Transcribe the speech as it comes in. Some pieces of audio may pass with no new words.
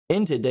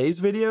In today's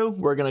video,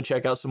 we're going to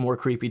check out some more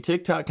creepy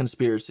TikTok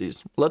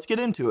conspiracies. Let's get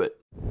into it.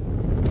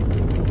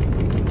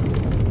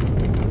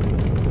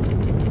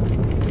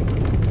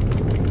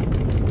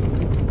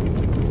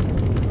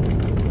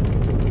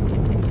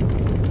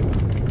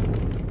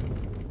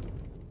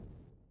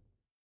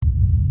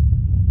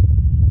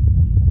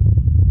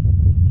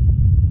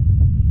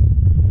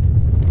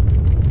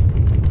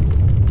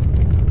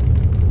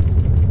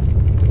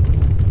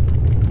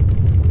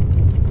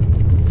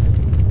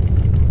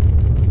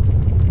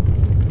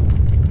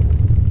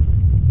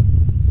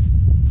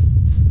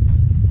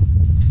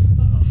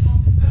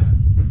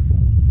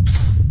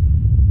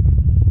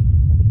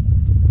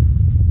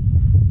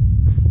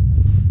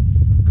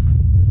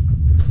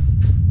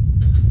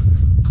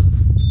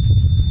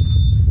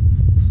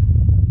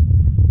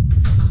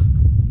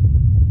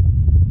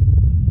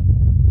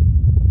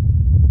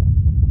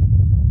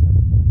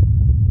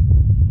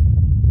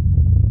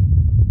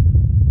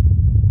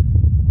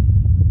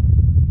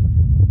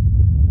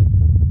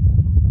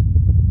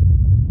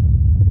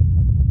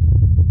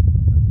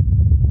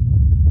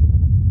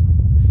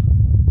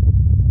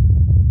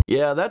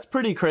 Yeah, that's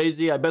pretty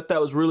crazy. I bet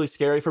that was really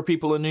scary for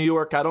people in New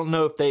York. I don't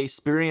know if they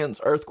experience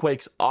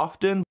earthquakes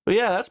often, but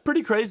yeah, that's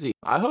pretty crazy.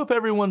 I hope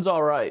everyone's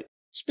all right.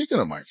 Speaking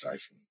of Mike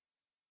Tyson,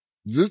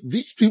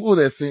 these people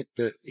that think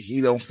that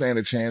he don't stand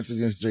a chance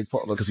against Jake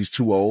Paul because he's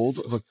too old,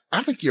 look,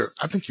 I think you're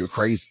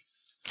crazy.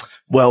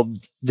 Well,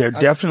 they're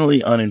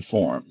definitely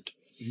uninformed.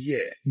 Yeah.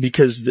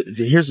 Because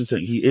here's the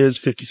thing. He is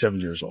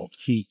 57 years old.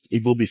 He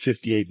will be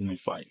 58 when they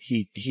fight.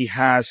 He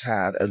has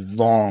had a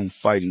long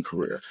fighting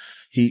career.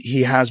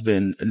 He has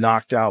been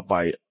knocked out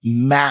by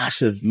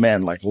massive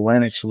men like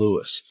Lennox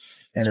Lewis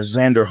and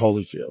Evander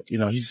Holyfield. You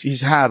know, he's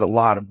had a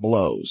lot of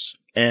blows,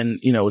 and,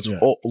 you know, it's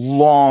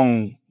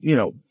long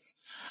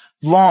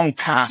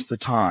past the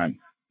time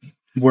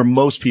where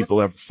most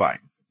people ever fight.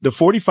 The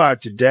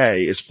 45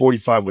 today is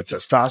 45 with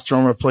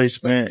testosterone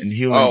replacement and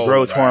human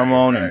growth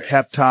hormone and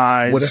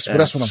peptides. Well,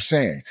 that's what I'm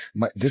saying.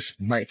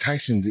 Mike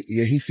Tyson,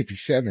 yeah, he's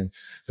 57,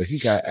 but he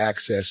got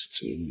access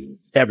to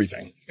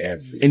everything.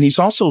 And he's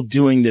also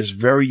doing this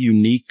very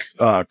unique,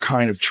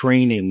 kind of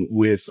training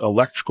with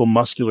electrical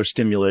muscular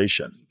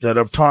stimulation that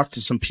I've talked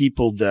to some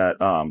people that,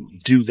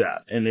 do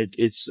that. And it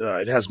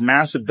has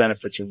massive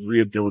benefits of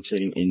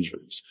rehabilitating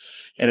injuries.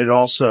 And it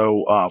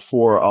also,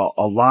 for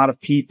a lot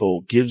of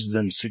people, gives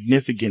them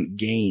significant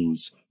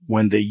gains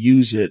when they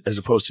use it as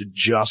opposed to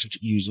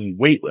just using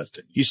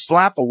weightlifting. You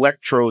slap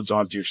electrodes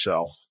onto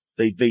yourself.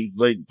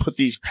 They put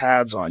these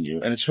pads on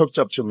you, and it's hooked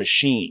up to a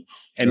machine.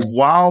 And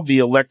while the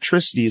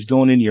electricity is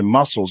going into your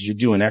muscles, you're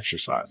doing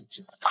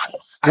exercises.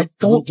 I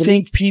don't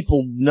think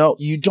people know.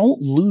 You don't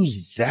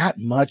lose that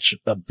much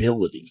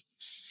ability,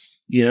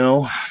 you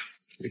know?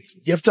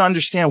 You have to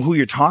understand who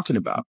you're talking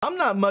about. I'm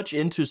not much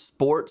into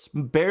sports,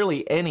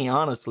 barely any,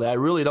 honestly. I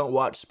really don't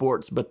watch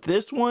sports, but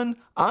this one,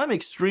 I'm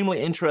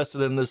extremely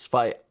interested in this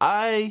fight.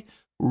 I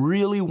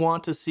really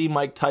want to see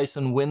Mike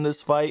Tyson win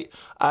this fight.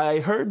 I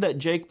heard that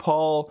Jake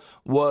Paul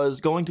was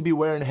going to be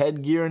wearing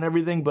headgear and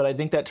everything, but I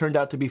think that turned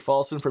out to be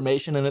false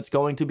information, and it's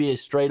going to be a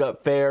straight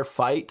up fair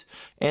fight.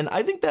 And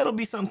I think that'll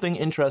be something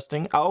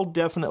interesting. I'll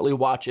definitely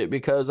watch it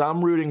because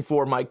I'm rooting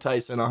for Mike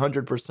Tyson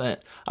 100%.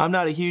 I'm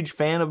not a huge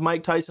fan of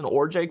Mike Tyson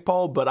or Jake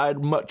Paul, but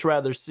I'd much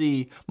rather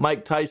see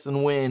Mike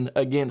Tyson win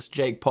against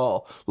Jake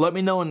Paul. Let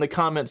me know in the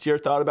comments your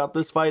thought about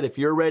this fight, if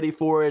you're ready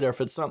for it or if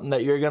it's something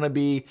that you're going to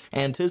be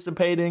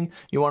anticipating.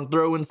 You want to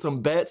throw in some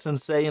bets and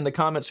say in the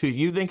comments who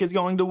you think is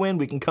going to win?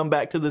 We can come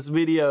back to this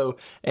video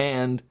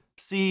and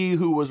see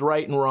who was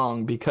right and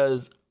wrong,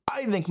 because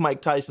I think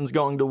Mike Tyson's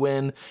going to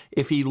win.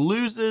 If he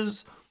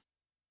loses,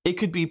 it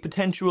could be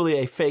potentially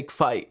a fake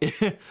fight,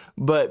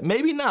 but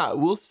maybe not.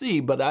 We'll see.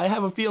 But I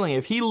have a feeling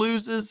if he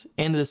loses,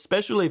 and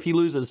especially if he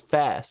loses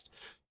fast,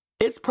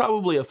 it's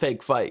probably a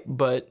fake fight.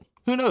 But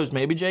who knows?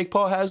 Maybe Jake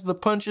Paul has the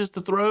punches to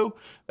throw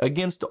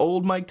against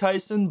old Mike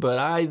Tyson, but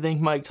I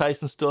think Mike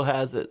Tyson still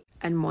has it.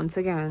 And once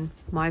again,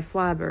 my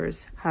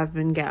flabbers have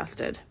been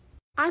gasted.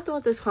 I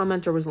thought this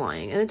commenter was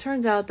lying, and it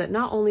turns out that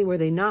not only were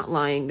they not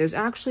lying, there's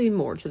actually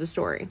more to the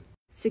story.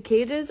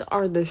 Cicadas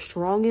are the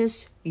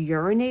strongest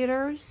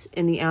urinators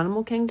in the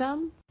animal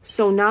kingdom.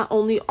 So not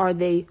only are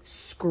they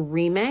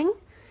screaming,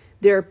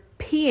 they're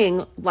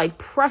peeing like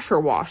pressure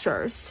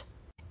washers.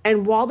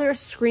 And while they're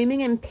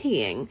screaming and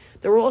peeing,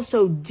 they're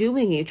also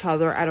doing each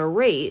other at a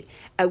rate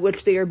at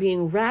which they are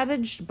being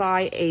ravaged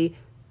by a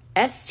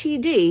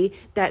STD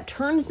that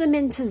turns them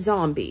into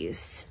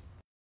zombies.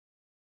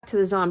 To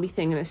the zombie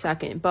thing in a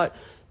second, but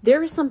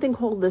there is something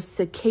called the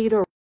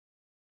cicada,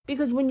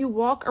 because when you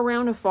walk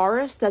around a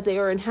forest that they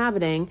are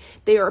inhabiting,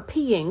 they are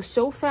peeing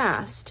so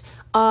fast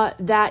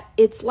that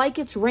it's like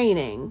it's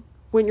raining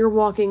when you're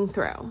walking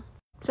through.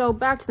 So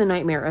back to the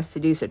nightmare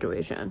STD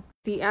situation.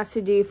 The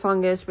STD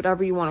fungus,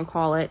 whatever you want to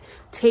call it,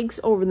 takes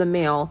over the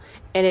male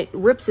and it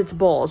rips its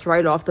balls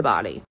right off the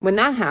body. When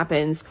that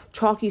happens,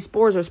 chalky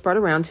spores are spread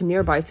around to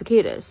nearby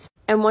cicadas.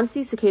 And once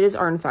these cicadas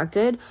are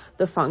infected,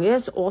 the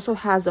fungus also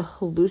has a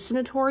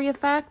hallucinatory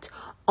effect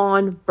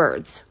on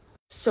birds.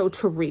 So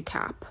to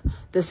recap,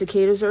 the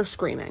cicadas are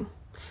screaming.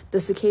 The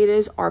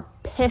cicadas are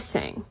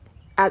pissing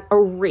at a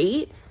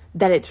rate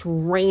that it's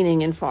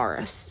raining in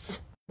forests.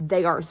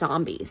 They are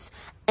zombies,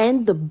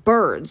 and the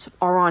birds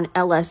are on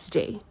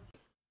LSD.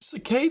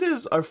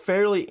 Cicadas are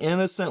fairly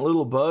innocent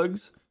little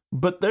bugs,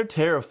 but they're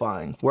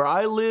terrifying. Where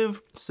I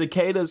live,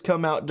 cicadas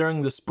come out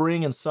during the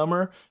spring and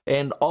summer,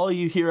 and all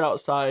you hear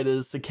outside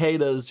is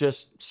cicadas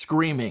just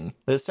screaming.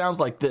 It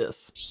sounds like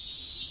this.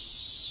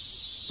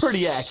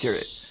 Pretty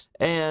accurate.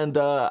 And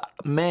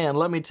man,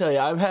 let me tell you,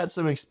 I've had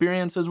some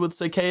experiences with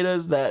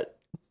cicadas that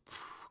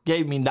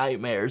gave me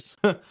nightmares.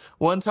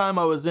 One time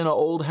I was in an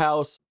old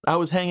house. I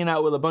was hanging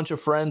out with a bunch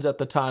of friends at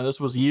the time. This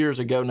was years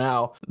ago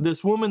now.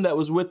 This woman that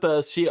was with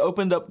us, she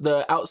opened up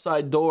the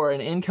outside door and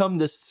in come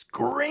this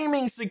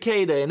screaming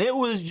cicada, and it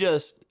was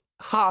just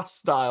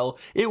hostile.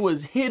 It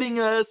was hitting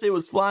us, it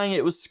was flying,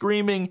 it was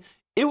screaming.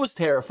 It was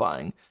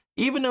terrifying.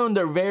 Even though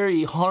they're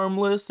very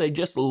harmless, they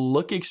just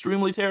look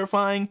extremely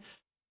terrifying.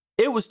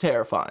 It was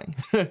terrifying.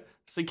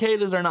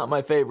 Cicadas are not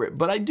my favorite,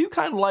 but I do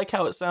kind of like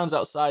how it sounds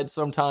outside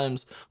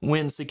sometimes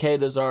when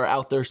cicadas are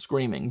out there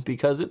screaming,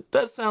 because it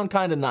does sound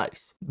kind of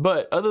nice.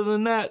 But other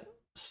than that,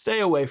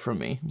 stay away from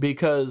me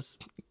because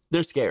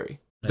they're scary.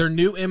 They're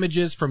new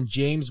images from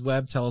James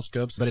Webb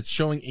telescopes, but it's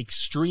showing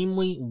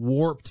extremely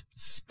warped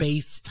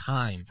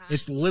space-time.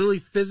 It's literally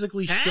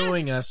physically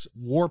showing us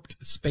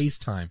warped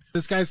space-time.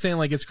 This guy's saying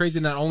like it's crazy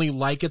not only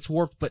light gets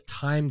warped, but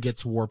time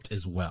gets warped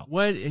as well.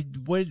 What?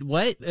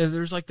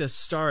 There's like this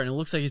star and it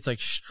looks like it's like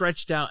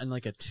stretched out in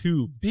like a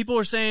tube. People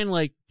are saying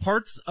like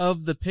parts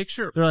of the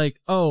picture, they're like,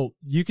 oh,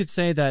 you could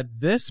say that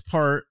this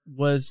part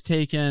was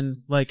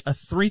taken like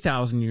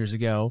 3,000 years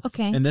ago.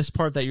 Okay. And this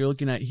part that you're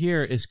looking at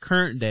here is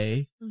current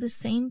day. The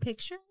same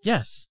picture?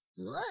 Yes.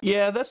 What?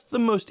 Yeah, that's the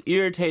most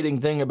irritating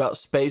thing about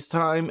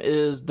space-time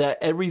is that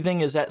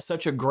everything is at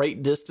such a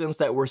great distance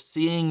that we're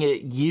seeing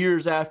it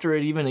years after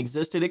it even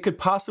existed. It could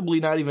possibly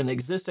not even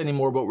exist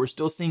anymore, but we're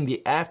still seeing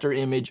the after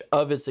image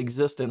of its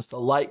existence, the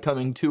light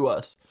coming to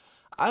us.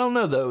 I don't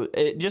know though,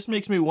 it just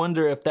makes me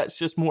wonder if that's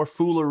just more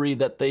foolery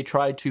that they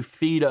try to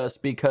feed us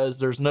because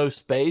there's no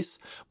space.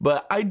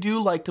 But I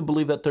do like to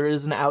believe that there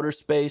is an outer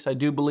space. I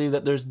do believe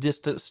that there's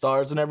distant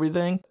stars and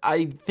everything.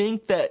 I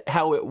think that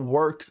how it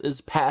works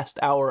is past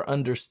our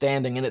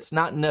understanding, and it's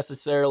not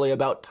necessarily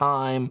about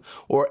time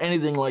or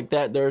anything like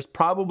that. There's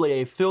probably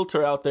a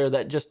filter out there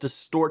that just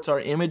distorts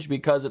our image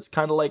because it's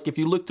kind of like if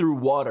you look through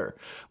water.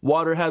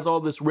 Water has all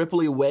this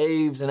ripply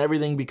waves and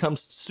everything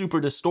becomes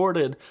super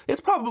distorted.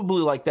 It's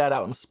probably like that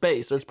out in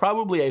space. There's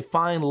probably a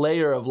fine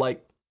layer of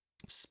like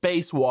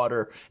space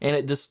water, and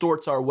it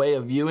distorts our way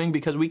of viewing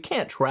because we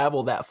can't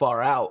travel that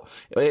far out.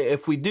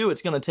 If we do,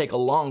 it's going to take a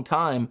long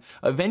time.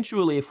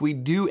 Eventually, if we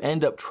do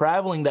end up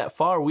traveling that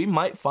far, we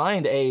might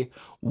find a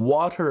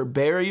water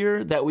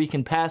barrier that we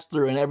can pass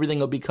through and everything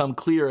will become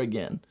clear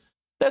again.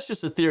 That's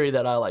just a theory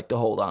that I like to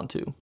hold on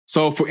to.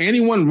 So for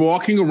anyone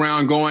walking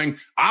around going,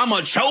 I'm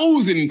a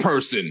chosen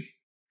person,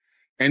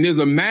 and there's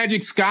a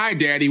magic sky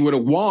daddy with a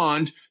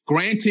wand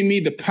granting me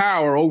the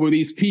power over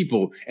these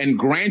people and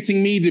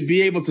granting me to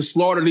be able to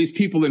slaughter these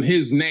people in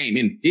his name.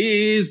 In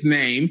his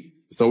name,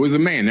 it's always a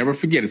man. Never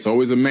forget, it's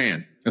always a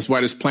man. That's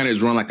why this planet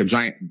is run like a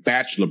giant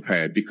bachelor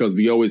pad, because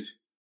we always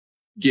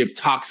give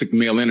toxic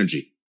male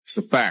energy. It's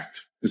a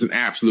fact. It's an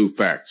absolute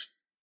fact.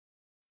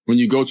 When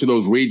you go to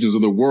those regions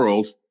of the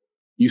world,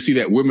 you see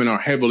that women are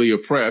heavily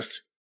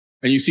oppressed,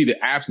 and you see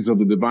the absence of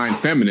the divine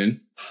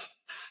feminine.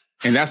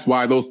 And that's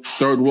why those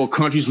third world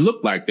countries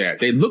look like that.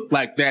 They look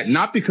like that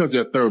not because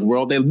they're third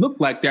world. They look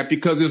like that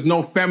because there's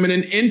no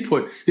feminine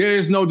input. There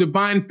is no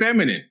divine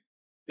feminine.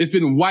 It's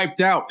been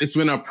wiped out. It's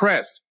been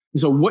oppressed.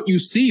 And so what you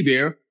see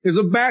there is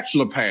a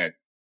bachelor pad.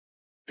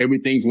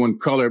 Everything's one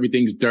color.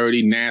 Everything's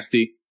dirty,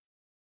 nasty,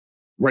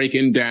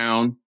 breaking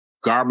down,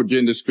 garbage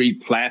in the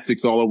street,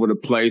 plastics all over the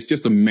place.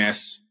 Just a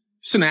mess.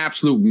 It's an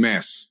absolute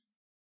mess.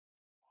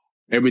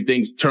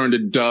 Everything's turned to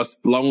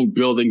dust, blowing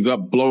buildings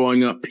up,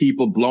 blowing up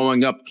people,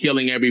 blowing up,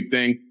 killing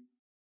everything.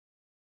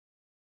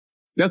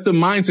 That's the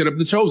mindset of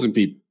the chosen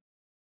people.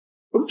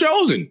 I'm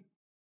chosen.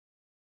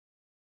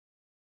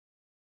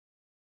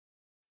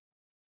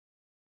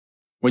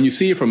 When you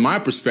see it from my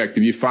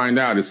perspective, you find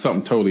out it's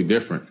something totally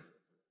different.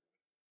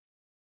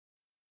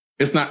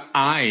 It's not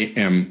I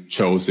am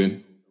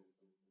chosen.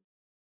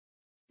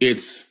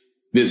 It's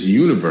this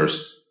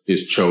universe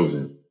is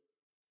chosen.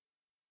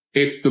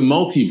 It's the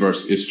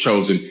multiverse is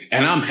chosen,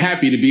 and I'm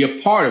happy to be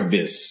a part of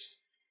this.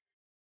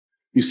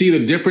 You see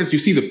the difference? You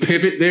see the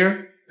pivot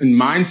there in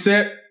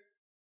mindset?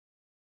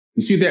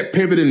 You see that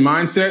pivot in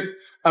mindset?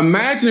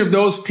 Imagine if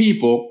those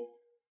people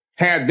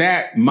had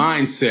that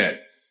mindset,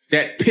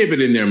 that pivot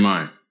in their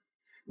mind,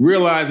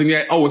 realizing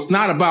that, oh, it's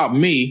not about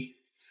me.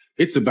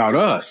 It's about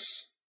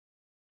us.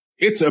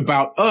 It's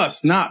about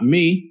us, not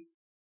me.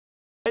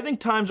 I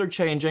think times are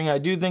changing. I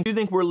do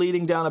think we're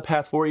leading down a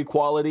path for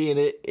equality, and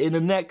in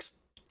the next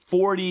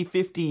 40,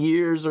 50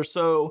 years or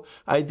so,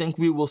 I think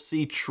we will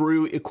see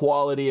true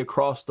equality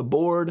across the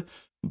board,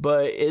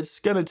 but it's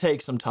going to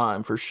take some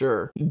time for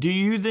sure. Do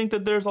you think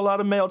that there's a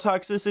lot of male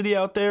toxicity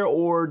out there,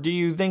 or do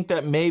you think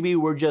that maybe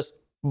we're just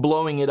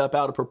blowing it up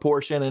out of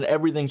proportion and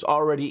everything's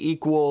already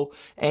equal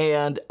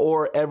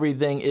or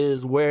everything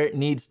is where it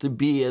needs to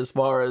be as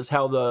far as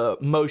how the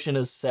motion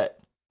is set.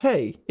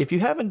 Hey, if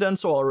you haven't done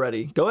so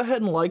already, go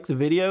ahead and like the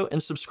video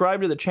and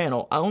subscribe to the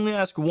channel. I only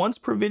ask once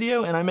per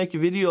video and I make a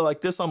video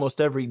like this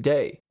almost every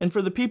day. And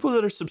for the people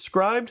that are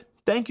subscribed,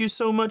 thank you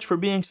so much for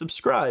being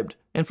subscribed.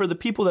 And for the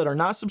people that are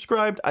not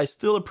subscribed, I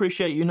still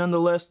appreciate you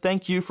nonetheless.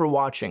 Thank you for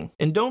watching.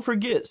 And don't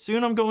forget,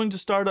 soon I'm going to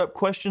start up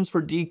questions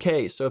for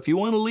DK. So if you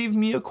want to leave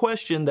me a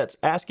question that's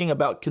asking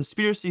about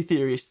conspiracy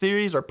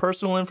theories, or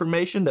personal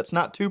information that's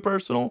not too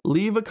personal,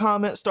 leave a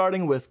comment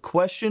starting with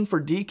question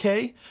for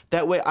DK.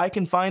 That way I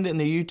can find it in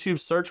the YouTube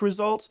search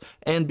results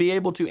and be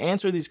able to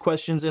answer these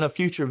questions in a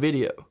future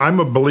video. I'm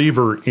a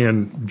believer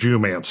in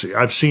geomancy.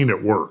 I've seen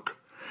it work.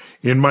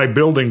 In my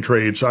building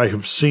trades, I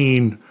have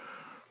seen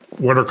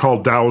what are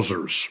called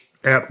dowsers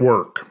at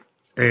work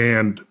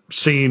and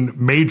seen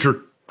major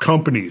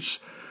companies,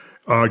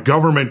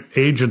 government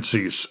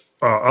agencies,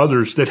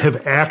 others that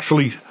have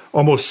actually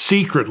almost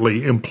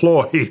secretly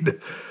employed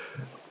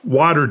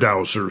water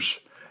dowsers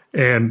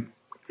and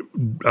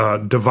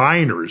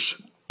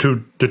diviners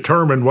to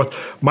determine what.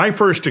 My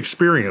first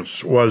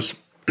experience was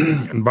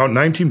in about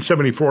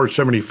 1974 or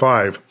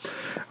 75.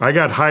 I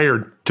got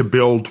hired to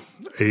build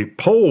a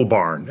pole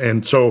barn,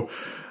 and so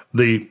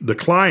the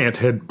client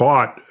had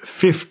bought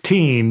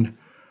 15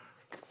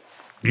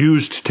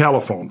 used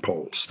telephone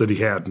poles that he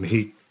had, and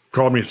he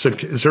called me and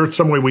said, "Is there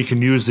some way we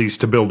can use these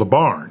to build a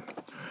barn?"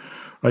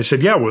 I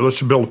said, "Yeah, well,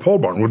 let's build a pole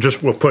barn.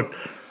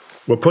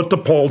 We'll put the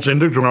poles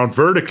into the ground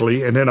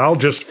vertically, and then I'll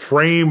just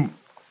frame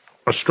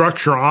a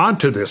structure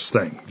onto this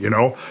thing. You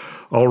know,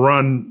 I'll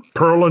run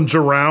purlins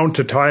around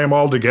to tie them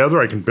all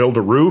together. I can build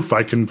a roof.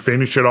 I can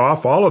finish it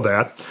off, all of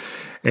that."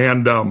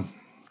 And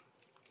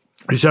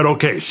he said,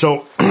 "Okay."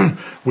 So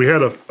we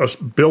had a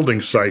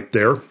building site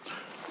there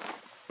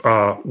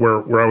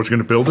where I was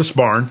going to build this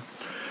barn.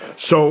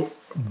 So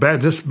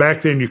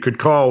back then you could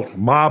call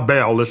Ma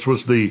Bell. This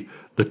was the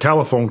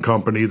telephone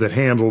company that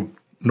handled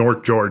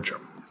North Georgia,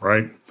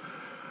 right?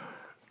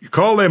 You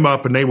call them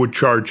up and they would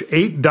charge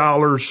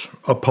 $8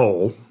 a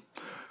pole.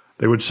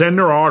 They would send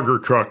their auger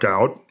truck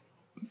out.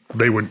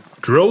 They would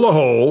drill the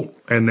hole,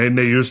 and then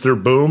they used their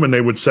boom and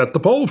they would set the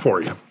pole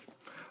for you.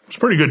 It's a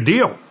pretty good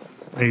deal.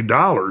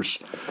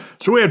 $8.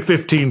 So we had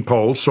 15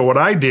 poles. So what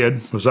I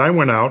did was I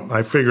went out and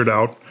I figured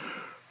out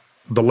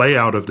the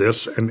layout of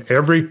this, and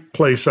every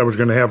place I was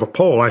going to have a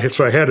pole, I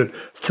had it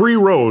 3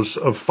 rows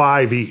of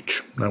 5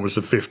 each. That was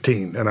the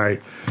 15. And I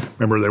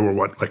remember they were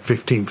like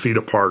 15 feet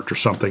apart or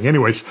something.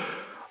 Anyways,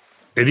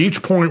 at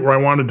each point where I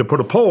wanted to put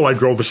a pole, I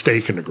drove a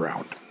stake in the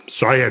ground.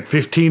 So I had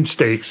 15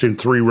 stakes in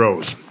 3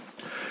 rows.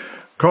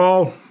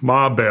 Call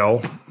Ma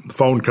Bell, the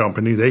phone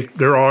company.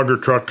 Their auger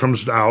truck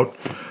comes out.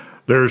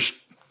 There's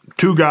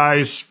 2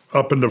 guys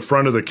up in the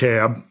front of the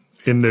cab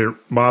in their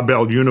Ma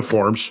Bell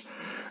uniforms.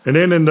 And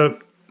then in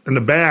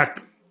the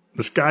back,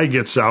 this guy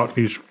gets out.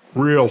 He's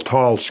real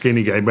tall,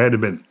 skinny guy. He might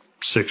have been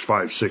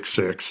 6'5",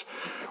 6'6".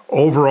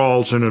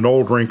 Overalls and an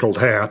old wrinkled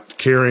hat,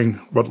 carrying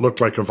what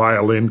looked like a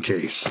violin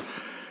case.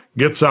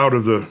 Gets out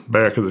of the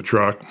back of the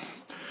truck,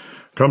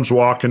 comes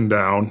walking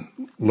down,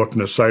 looking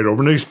the sight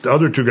over. And these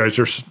other 2 guys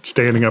are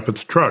standing up at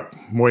the truck,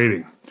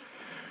 waiting.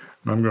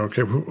 And I'm going,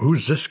 okay,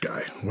 who's this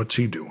guy? What's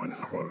he doing?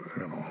 Well,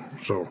 you know,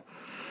 so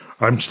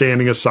I'm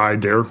standing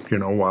aside there, you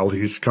know, while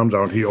he comes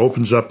out. He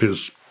opens up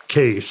his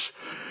case,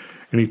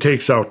 and he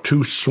takes out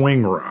 2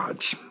 swing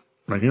rods.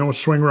 Now, you know what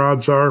swing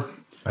rods are?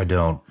 I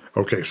don't.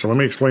 Okay, so let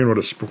me explain what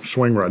a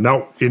swing rod.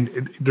 Now,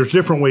 there's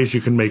different ways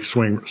you can make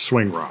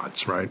swing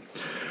rods, right?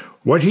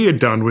 What he had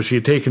done was he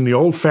had taken the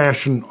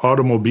old-fashioned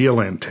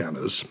automobile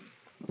antennas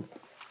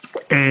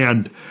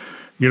and,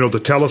 you know, the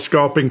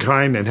telescoping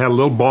kind, and had a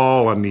little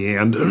ball on the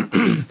end.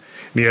 And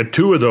he had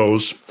 2 of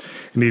those,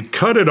 and he'd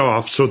cut it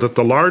off so that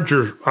the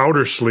larger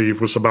outer sleeve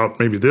was about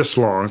maybe this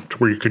long to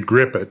where you could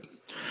grip it.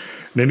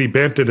 And then he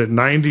bent it at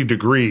 90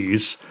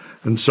 degrees,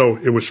 and so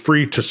it was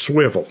free to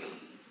swivel.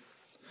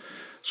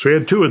 So he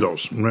had 2 of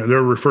those.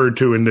 They're referred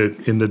to in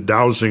the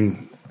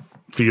dowsing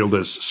field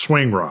as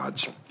swing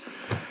rods.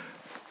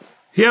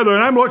 Yeah, and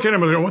I'm looking at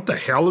him and going, what the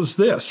hell is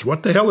this?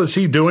 What the hell is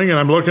he doing? And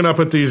I'm looking up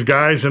at these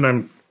guys,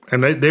 and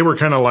they were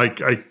kind of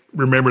like, I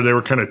remember they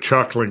were kind of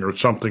chuckling or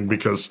something,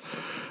 because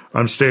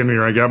I'm standing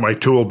there, I got my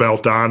tool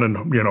belt on,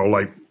 and, you know,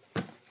 like,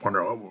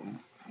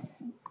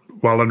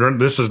 well,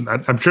 this is,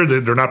 I'm sure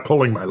that they're not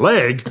pulling my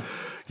leg,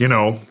 you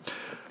know.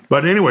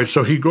 But anyway,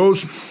 so he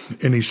goes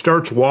and he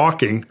starts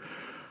walking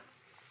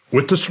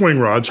with the swing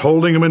rods,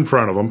 holding them in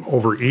front of him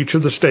over each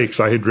of the stakes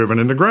I had driven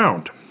in the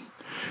ground.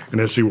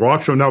 And as he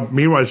walks, now,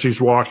 meanwhile, as he's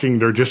walking,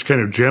 they're just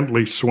kind of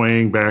gently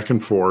swaying back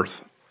and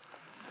forth.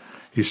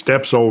 He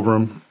steps over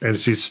them, and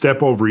as he'd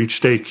step over each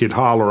stake, he'd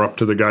holler up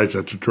to the guys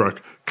at the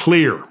truck,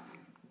 "Clear."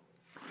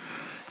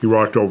 He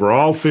walked over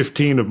all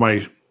 15 of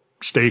my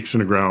stakes in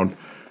the ground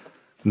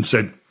and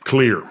said,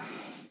 "Clear."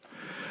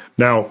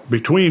 Now,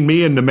 between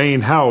me and the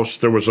main house,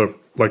 there was a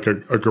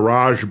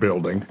garage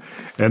building,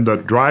 and the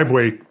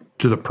driveway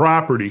to the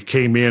property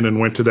came in and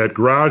went to that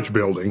garage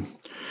building.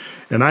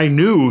 And I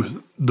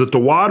knew that the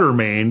water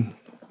main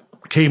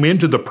came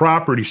into the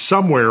property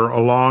somewhere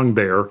along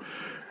there,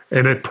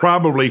 and it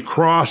probably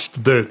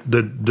crossed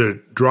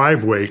the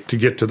driveway to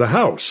get to the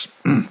house.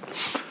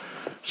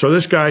 So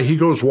this guy, he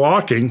goes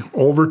walking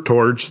over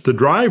towards the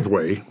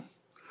driveway,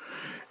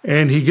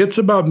 and he gets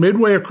about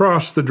midway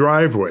across the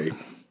driveway.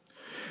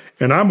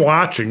 And I'm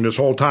watching this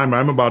whole time.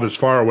 I'm about as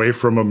far away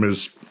from him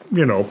as,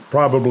 you know,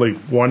 probably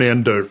one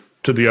end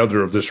to the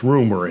other of this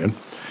room we're in.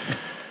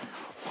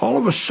 All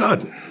of a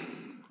sudden,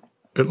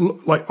 it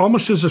looked like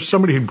almost as if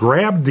somebody had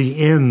grabbed the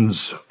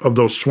ends of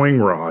those swing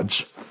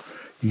rods,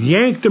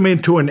 yanked them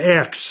into an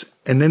X,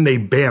 and then they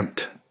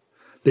bent.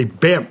 They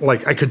bent,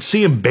 like I could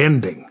see him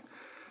bending,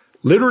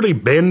 literally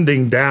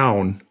bending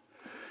down.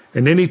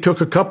 And then he took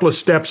a couple of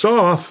steps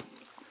off,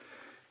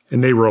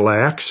 and they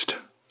relaxed,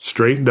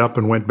 straightened up,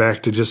 and went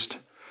back to just...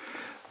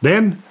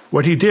 Then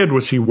what he did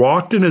was he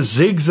walked in a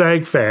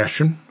zigzag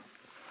fashion,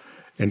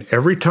 and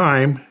every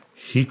time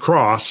he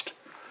crossed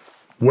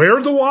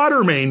where the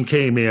water main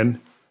came in,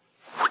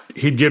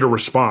 he'd get a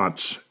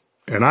response.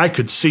 And I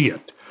could see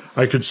it.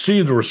 I could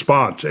see the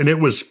response, and it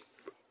was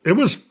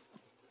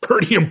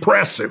pretty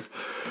impressive.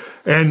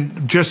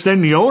 And just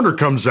then the owner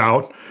comes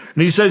out,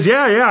 and he says,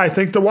 yeah, I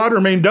think the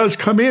water main does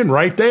come in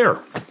right there.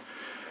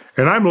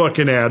 And I'm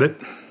looking at it.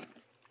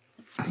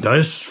 Now,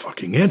 this is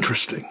fucking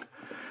interesting.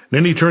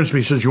 Then he turns to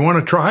me and says, you want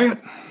to try it?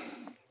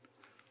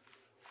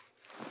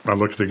 I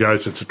look at the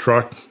guys at the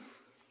truck.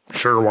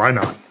 Sure, why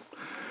not?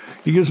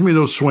 He gives me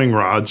those swing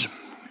rods,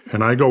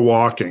 and I go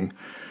walking.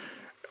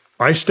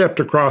 I stepped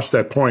across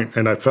that point,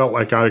 and I felt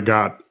like I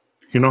got,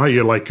 you know how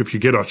you like if you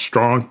get a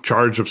strong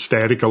charge of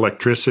static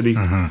electricity?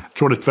 Mm-hmm.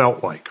 That's what it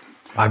felt like.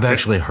 I've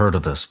actually heard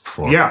of this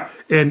before. Yeah,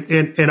 and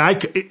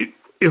it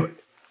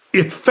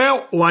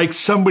felt like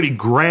somebody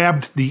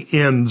grabbed the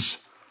ends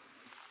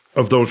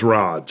of those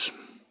rods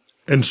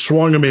and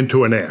swung them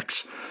into an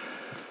X.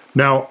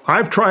 Now,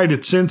 I've tried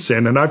it since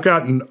then, and I've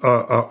gotten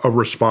a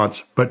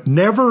response, but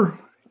never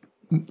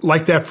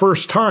like that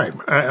first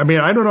time. I mean,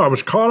 I don't know. I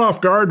was caught off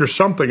guard or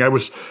something.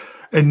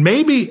 And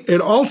maybe it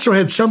also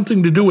had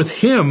something to do with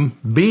him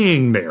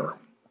being there,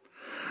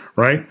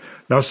 right?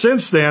 Now,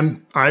 since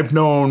then, I've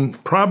known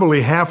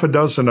probably half a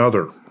dozen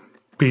other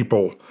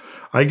people.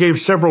 I gave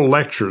several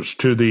lectures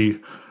to the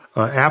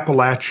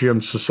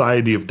Appalachian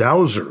Society of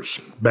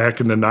Dowsers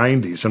back in the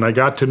 90s, and I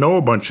got to know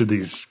a bunch of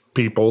these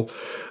people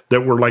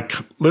that were like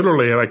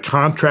literally like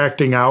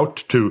contracting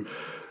out to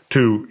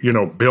you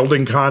know,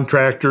 building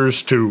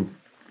contractors, to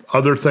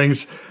other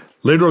things,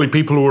 literally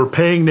people who were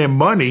paying them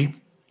money.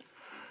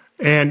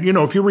 And, you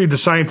know, if you read the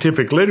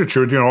scientific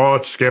literature, you know,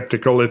 it's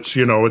skeptical.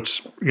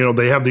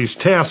 They have these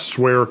tests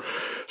where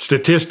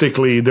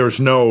statistically there's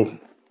no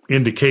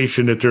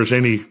indication that there's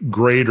any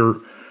greater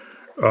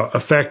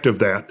effect of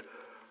that.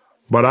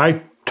 But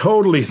I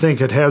totally think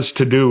it has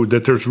to do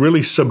that there's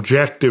really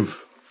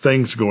subjective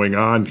things going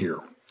on here.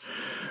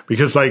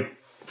 Because, like,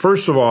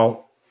 first of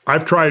all,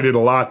 I've tried it a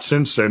lot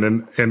since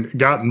then and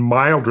gotten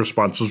mild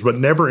responses, but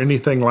never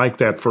anything like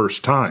that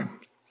first time,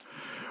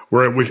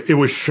 where it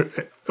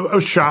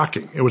was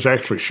shocking. It was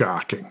actually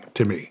shocking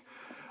to me.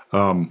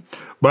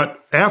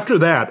 But after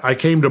that, I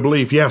came to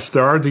believe, yes,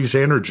 there are these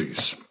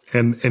energies,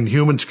 and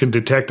humans can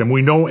detect them.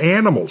 We know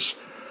animals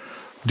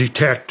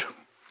detect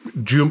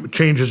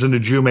changes in the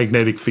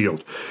geomagnetic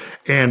field.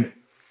 And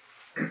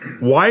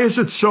why is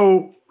it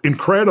so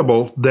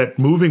incredible that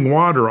moving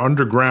water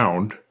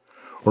underground,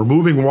 or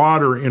moving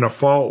water in a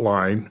fault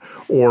line,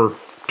 or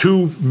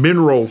two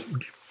mineral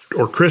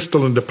or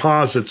crystalline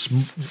deposits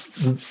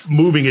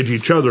moving at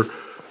each other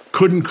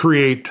couldn't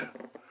create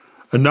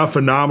enough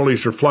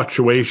anomalies or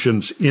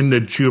fluctuations in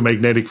the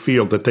geomagnetic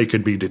field that they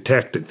could be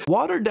detected?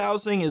 Water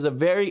dowsing is a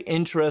very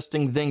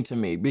interesting thing to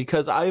me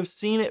because I've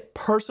seen it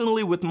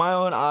personally with my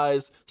own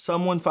eyes,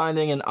 someone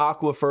finding an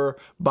aquifer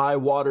by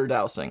water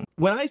dowsing.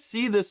 When I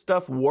see this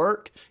stuff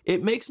work,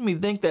 it makes me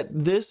think that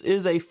this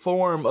is a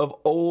form of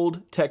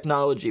old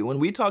technology. When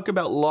we talk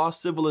about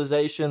lost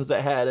civilizations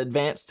that had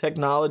advanced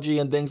technology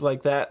and things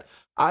like that,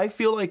 I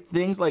feel like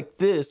things like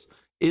this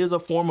is a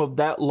form of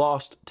that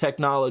lost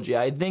technology.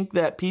 I think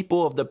that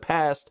people of the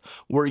past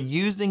were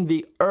using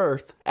the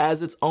earth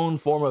as its own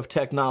form of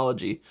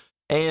technology.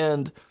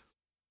 And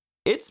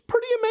it's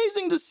pretty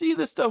amazing to see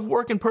this stuff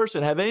work in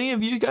person. Have any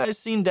of you guys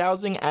seen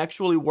dowsing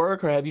actually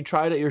work, or have you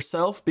tried it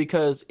yourself?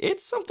 Because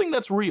it's something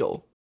that's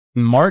real.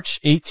 March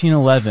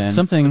 1811,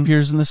 something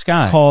appears in the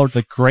sky called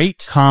the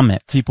Great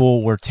Comet.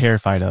 People were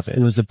terrified of it.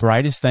 It was the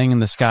brightest thing in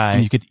the sky,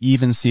 and you could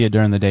even see it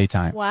during the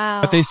daytime.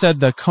 Wow. But they said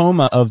the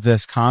coma of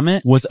this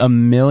comet was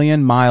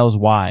 1,000,000 miles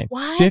wide,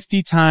 What?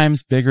 50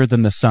 times bigger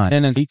than the sun.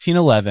 And in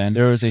 1811,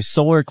 there was a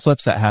solar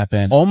eclipse that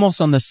happened almost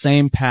on the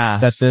same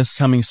path that this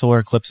coming solar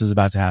eclipse is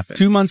about to happen.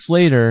 2 months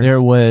later,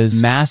 there was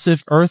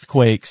massive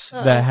earthquakes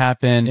that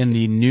happened in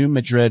the New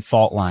Madrid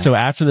fault line. So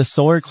after the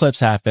solar eclipse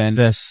happened,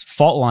 this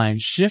fault line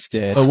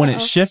shifted. But when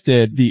it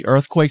shifted, the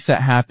earthquakes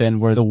that happened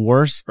were the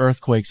worst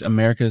earthquakes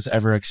America's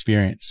ever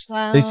experienced.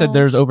 Wow. They said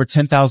there's over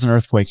 10,000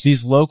 earthquakes.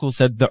 These locals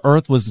said the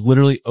earth was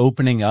literally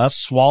opening up,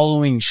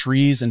 swallowing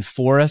trees and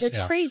forests.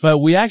 That's crazy. But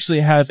we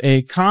actually have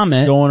a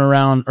comet going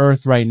around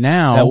Earth right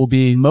now that will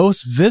be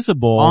most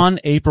visible on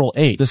April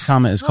 8th. This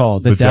comet is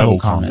called the Devil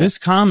Comet. This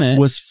comet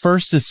was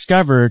first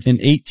discovered in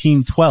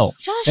 1812.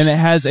 Josh. And it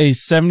has a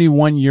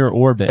 71-year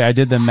orbit. I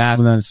did the math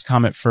when this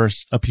comet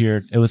first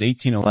appeared. It was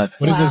 1811.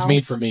 What does this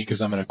mean for me?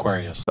 Because I'm an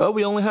Aquarius. Well,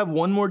 we only have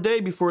one more day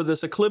before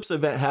this eclipse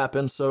event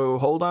happens, so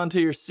hold on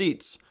to your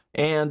seats.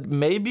 And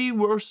maybe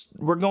we're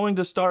going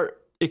to start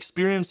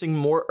experiencing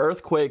more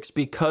earthquakes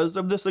because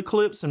of this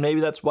eclipse, and maybe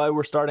that's why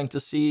we're starting to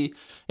see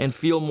and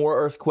feel more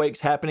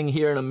earthquakes happening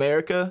here in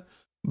America.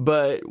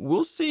 But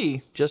we'll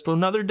see. Just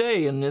another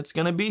day, and it's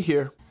going to be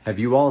here. Have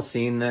you all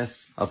seen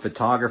this? A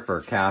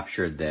photographer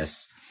captured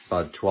this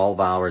about 12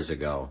 hours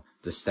ago.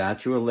 The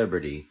Statue of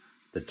Liberty,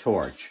 the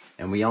torch.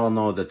 And we all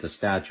know that the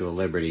Statue of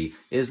Liberty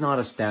is not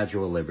a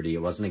Statue of Liberty.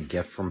 It wasn't a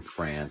gift from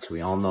France.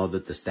 We all know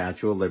that the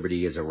Statue of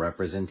Liberty is a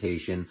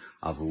representation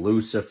of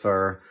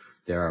Lucifer.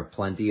 There are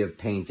plenty of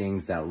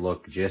paintings that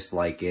look just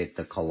like it.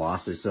 The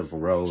Colossus of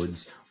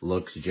Rhodes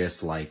looks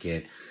just like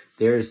it.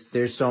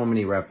 There's so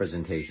many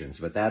representations,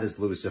 but that is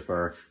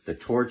Lucifer. The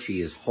torch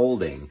he is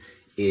holding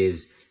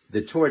is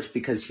the torch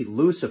because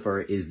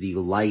Lucifer is the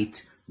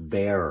light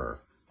bearer.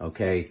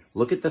 Okay,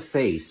 look at the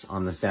face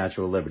on the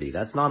Statue of Liberty.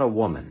 That's not a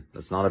woman.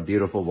 That's not a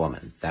beautiful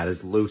woman. That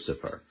is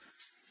Lucifer.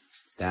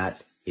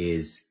 That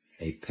is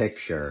a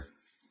picture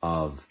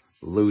of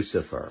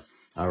Lucifer.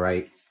 All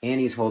right, and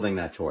he's holding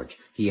that torch.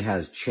 He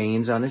has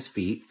chains on his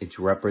feet. It's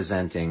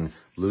representing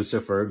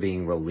Lucifer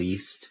being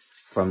released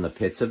from the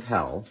pits of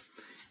hell.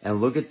 And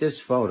look at this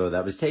photo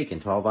that was taken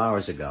 12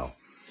 hours ago.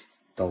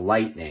 The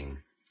lightning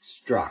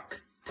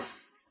struck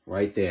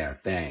right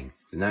there. Bang.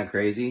 Isn't that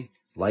crazy?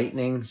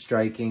 Lightning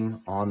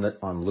striking on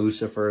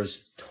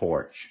Lucifer's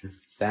torch.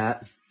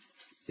 That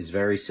is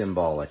very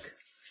symbolic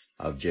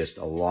of just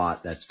a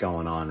lot that's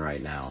going on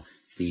right now.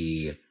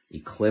 The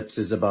eclipse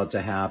is about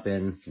to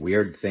happen.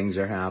 Weird things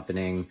are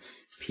happening.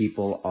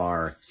 People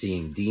are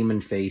seeing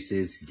demon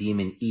faces,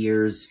 demon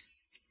ears.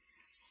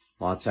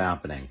 Lots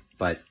happening.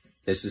 But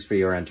this is for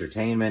your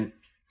entertainment.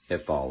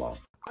 Hit follow.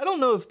 I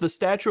don't know if the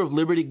Statue of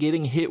Liberty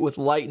getting hit with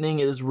lightning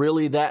is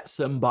really that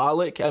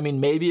symbolic. I mean,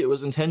 maybe it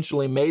was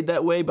intentionally made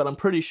that way, but I'm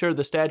pretty sure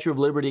the Statue of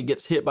Liberty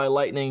gets hit by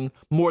lightning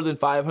more than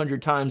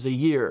 500 times a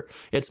year.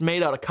 It's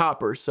made out of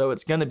copper, so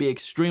it's going to be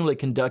extremely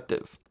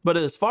conductive. But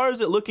as far as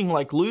it looking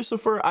like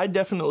Lucifer, I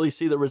definitely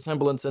see the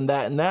resemblance in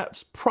that, and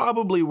that's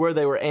probably where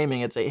they were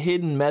aiming. It's a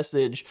hidden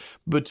message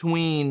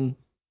between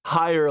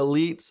higher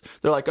elites.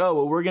 They're like, oh,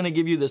 well, we're going to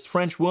give you this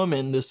French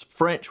woman,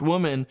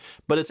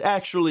 but it's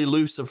actually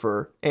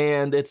Lucifer,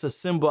 and it's a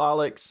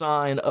symbolic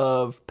sign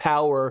of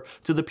power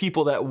to the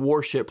people that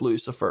worship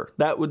Lucifer.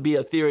 That would be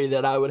a theory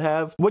that I would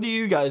have. What do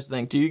you guys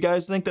think? Do you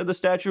guys think that the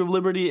Statue of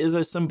Liberty is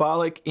a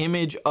symbolic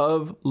image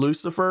of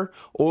Lucifer,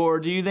 or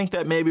do you think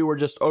that maybe we're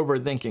just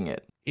overthinking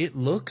it? It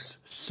looks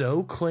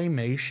so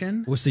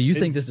claymation. Well, so you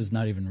think this is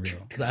not even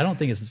real? 'Cause I don't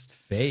think it's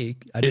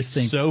fake. I just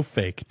think it's so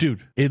fake.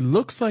 Dude, it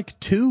looks like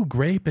two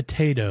gray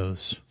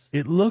potatoes.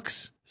 It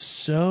looks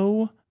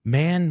so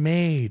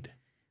man-made.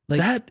 Like,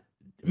 that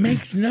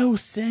makes no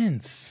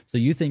sense. So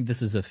you think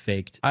this is a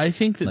faked? I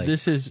think that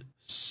this is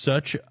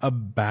such a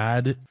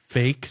bad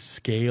fake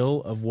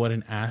scale of what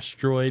an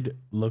asteroid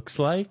looks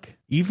like,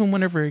 even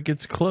whenever it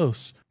gets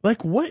close.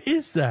 Like, what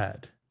is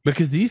that?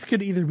 Because these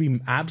could either be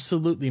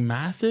absolutely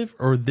massive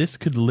or this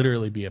could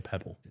literally be a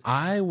pebble.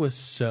 I was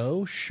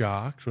so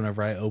shocked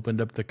whenever I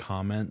opened up the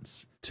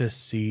comments to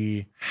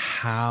see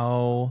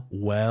how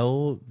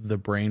well the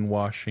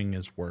brainwashing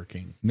is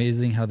working.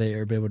 Amazing how they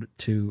are able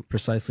to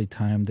precisely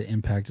time the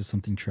impact of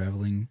something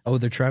traveling. Oh,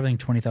 they're traveling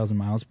 20,000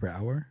 miles per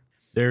hour?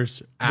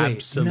 There's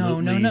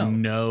absolutely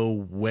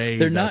no way.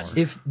 They're not.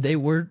 If they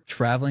were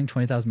traveling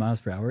 20,000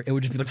 miles per hour, it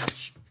would just be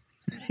like...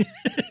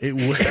 It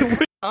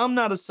would. I'm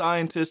not a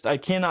scientist. I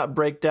cannot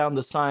break down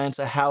the science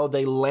of how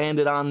they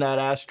landed on that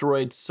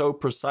asteroid so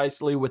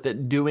precisely with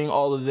it doing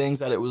all the things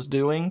that it was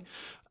doing.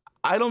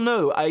 I don't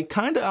know. I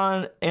kind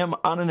of am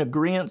on an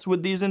agreement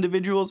with these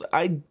individuals.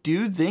 I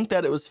do think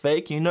that it was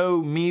fake. You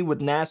know me with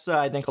NASA.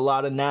 I think a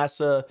lot of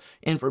NASA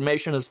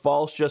information is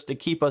false just to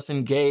keep us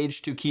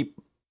engaged, to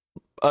keep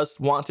us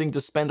wanting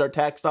to spend our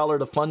tax dollar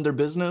to fund their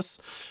business.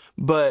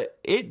 But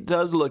it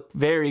does look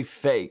very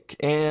fake,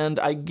 and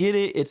I get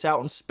it. It's out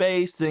in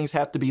space. Things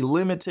have to be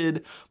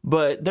limited,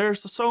 but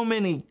there's so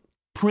many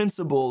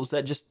principles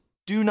that just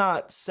do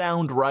not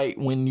sound right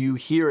when you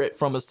hear it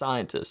from a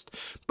scientist.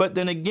 But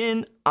then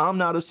again, I'm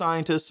not a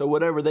scientist, so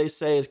whatever they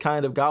say is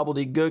kind of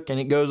gobbledygook and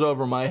it goes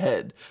over my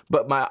head.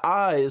 But my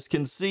eyes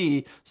can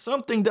see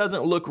something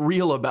doesn't look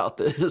real about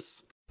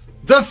this.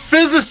 The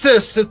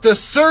physicists at the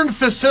CERN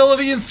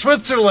facility in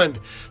Switzerland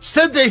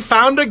said they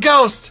found a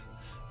ghost.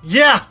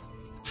 Yeah,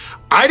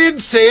 I didn't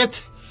say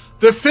it.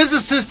 The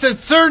physicists at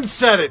CERN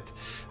said it.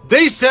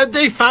 They said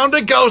they found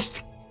a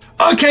ghost.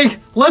 Okay,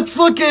 let's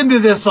look into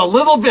this a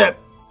little bit.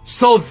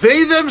 So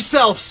they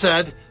themselves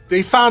said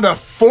they found a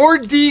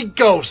 4D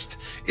ghost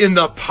in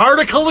the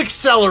particle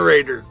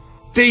accelerator.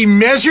 They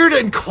measured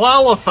and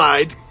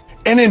qualified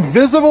an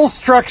invisible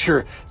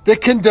structure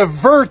that can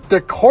divert the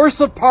course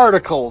of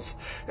particles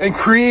and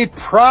create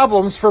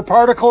problems for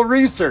particle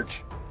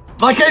research.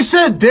 Like I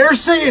said, they're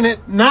saying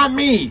it, not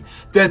me,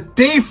 that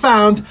they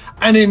found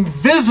an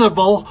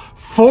invisible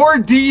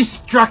 4D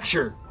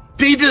structure.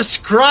 They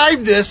describe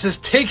this as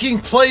taking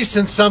place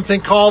in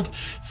something called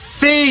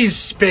phase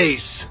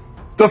space.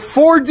 The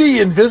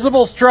 4D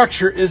invisible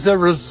structure is a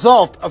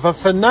result of a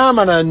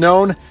phenomenon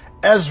known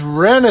as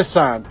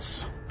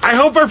Renaissance. I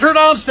hope I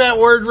pronounced that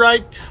word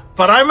right,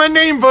 but I'm a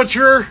name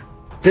butcherer.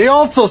 They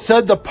also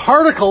said the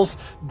particles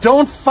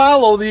don't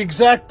follow the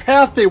exact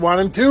path they want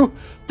them to.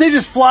 They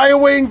just fly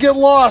away and get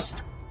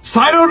lost. So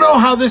I don't know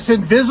how this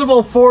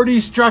invisible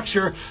 4D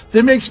structure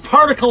that makes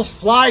particles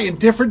fly in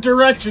different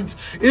directions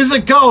is a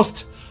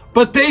ghost,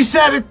 but they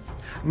said it,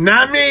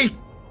 not me.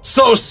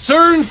 So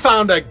CERN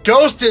found a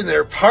ghost in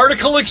their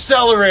particle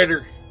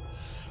accelerator.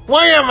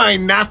 Why am I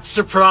not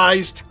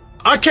surprised?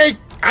 Okay,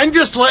 I'm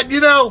just letting you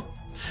know.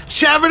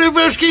 Shabadoo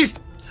Booskies,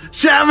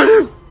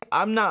 Shabadoo.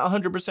 I'm not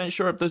 100%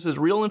 sure if this is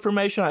real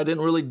information. I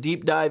didn't really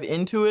deep dive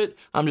into it.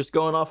 I'm just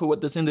going off of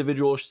what this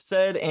individual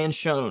said and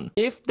shown.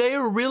 If they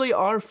really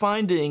are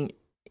finding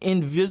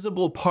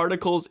invisible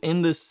particles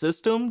in this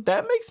system,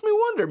 that makes me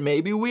wonder,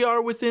 maybe we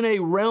are within a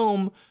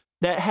realm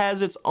that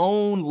has its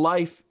own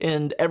life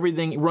and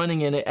everything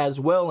running in it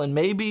as well. And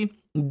maybe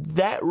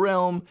that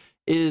realm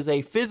is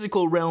a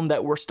physical realm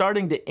that we're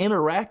starting to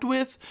interact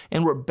with,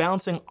 and we're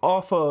bouncing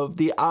off of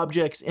the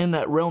objects in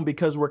that realm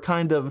because we're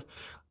kind of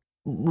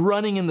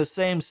running in the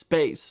same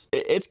space.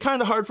 It's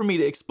kind of hard for me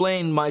to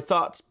explain my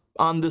thoughts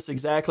on this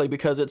exactly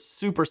because it's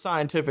super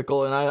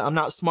scientifical and I'm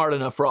not smart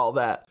enough for all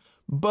that.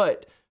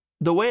 But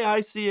the way I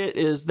see it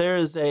is there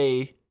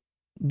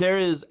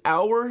is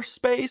our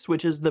space,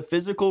 which is the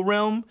physical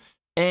realm,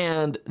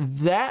 and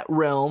that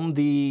realm,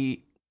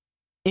 the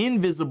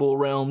invisible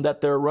realm that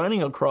they're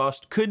running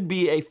across, could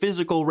be a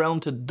physical realm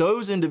to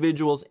those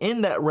individuals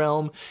in that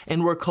realm,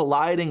 and we're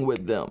colliding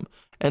with them.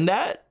 And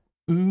that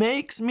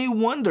makes me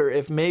wonder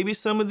if maybe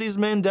some of these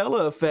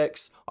Mandela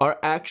effects are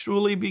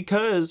actually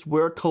because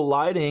we're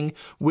colliding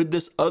with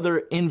this other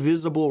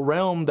invisible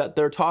realm that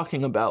they're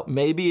talking about.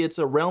 Maybe it's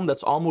a realm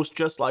that's almost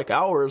just like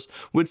ours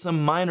with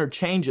some minor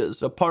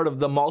changes, a part of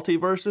the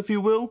multiverse, if you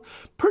will.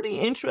 Pretty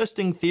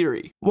interesting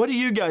theory. What do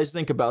you guys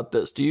think about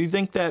this? Do you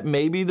think that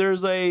maybe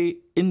there's a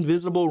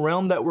invisible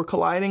realm that we're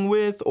colliding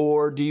with,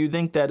 or do you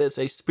think that it's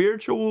a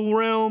spiritual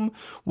realm?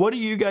 What do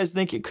you guys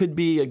think it could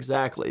be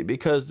exactly?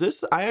 Because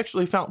this I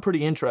actually found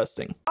pretty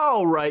interesting.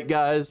 All right,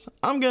 guys,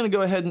 I'm gonna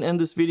go ahead and end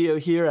this video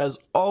here. As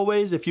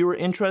always, if you were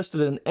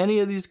interested in any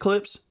of these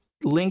clips,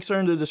 links are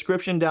in the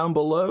description down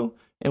below.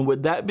 And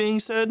with that being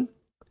said,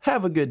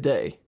 have a good day.